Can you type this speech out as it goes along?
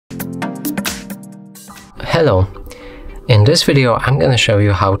Hello, in this video I'm gonna show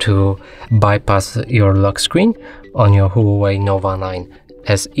you how to bypass your lock screen on your Huawei Nova 9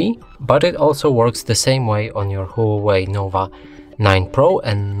 SE, but it also works the same way on your Huawei Nova 9 Pro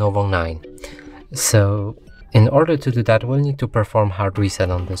and Nova 9. So in order to do that, we'll need to perform hard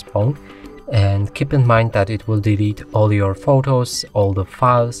reset on this phone, and keep in mind that it will delete all your photos, all the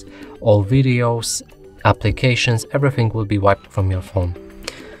files, all videos, applications, everything will be wiped from your phone.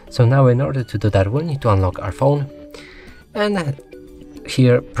 So now in order to do that, we'll need to unlock our phone, and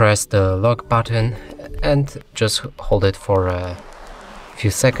here press the lock button and just hold it for a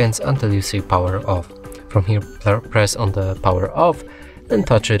few seconds until you see power off. From here press on the power off and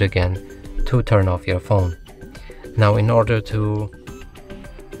touch it again to turn off your phone. Now in order to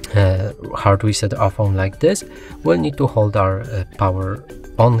hard reset our phone like this, we'll need to hold our power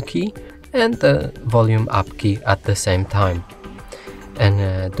on key and the volume up key at the same time,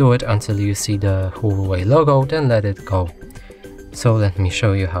 and do it until you see the Huawei logo, then let it go. So let me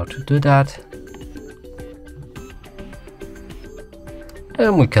show you how to do that,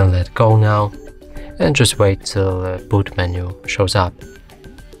 and we can let go now and just wait till boot menu shows up.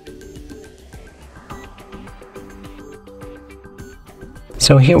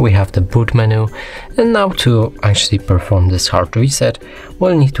 So here we have the boot menu, and now to actually perform this hard reset,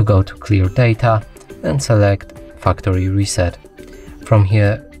 we'll need to go to clear data and select factory reset. From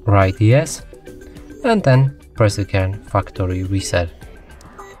here write yes, and then press again factory reset.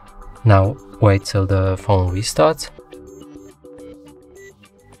 Now wait till the phone restarts.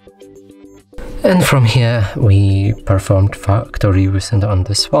 And from here we performed factory reset on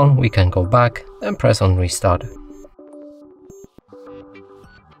this phone. We can go back and press on restart.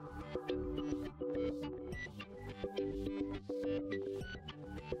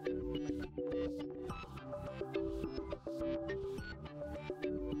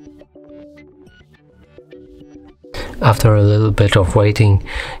 After a little bit of waiting,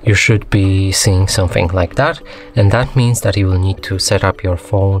 you should be seeing something like that, and that means that you will need to set up your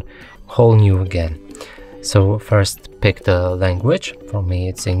phone whole new again. So first pick the language. For me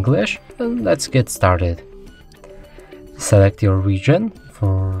it's English, and let's get started. Select your region.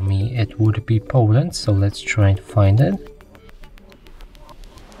 For me it would be Poland, so let's try and find it.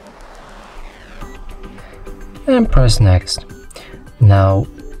 And press next. Now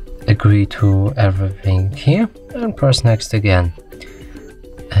agree to everything here and press next again.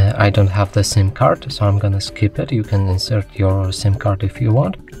 I don't have the SIM card, so I'm gonna skip it. You can insert your SIM card if you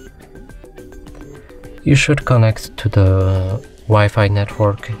want. You should connect to the Wi-Fi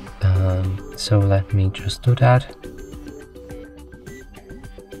network, so let me just do that.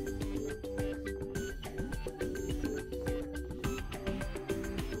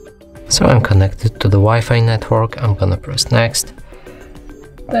 So I'm connected to the Wi-Fi network. I'm gonna press next,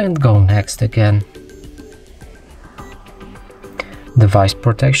 then go next again. Device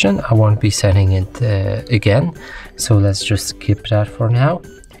protection, I won't be setting it again, so let's just skip that for now.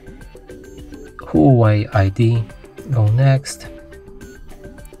 Huawei ID, go next.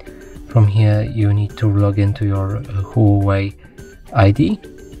 From here you need to log into your Huawei ID,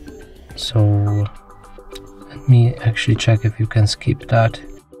 so let me actually check if you can skip that.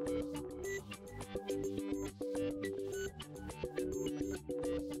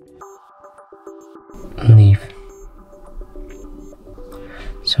 Leave.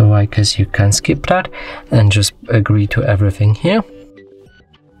 So I guess you can skip that and just agree to everything here.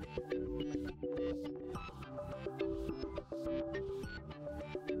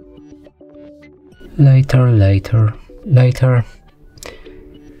 Later.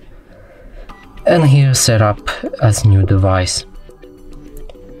 And here set up as new device.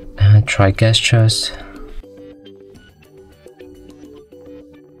 Try gestures.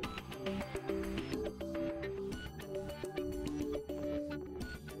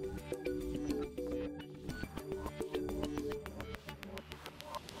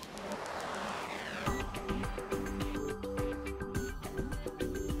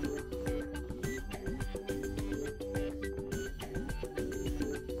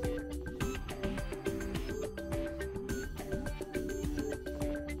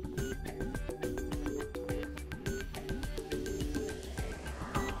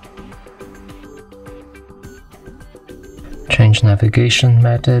 Change navigation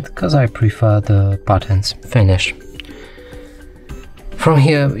method, because I prefer the buttons. Finish. From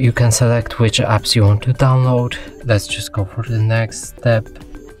here you can select which apps you want to download. Let's just go for the next step.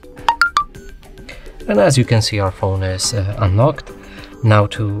 And as you can see, our phone is unlocked. Now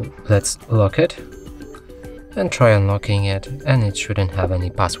let's lock it and try unlocking it, and it shouldn't have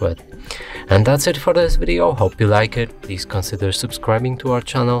any password. And that's it for this video. Hope you like it. Please consider subscribing to our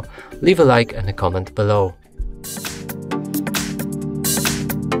channel, leave a like and a comment below.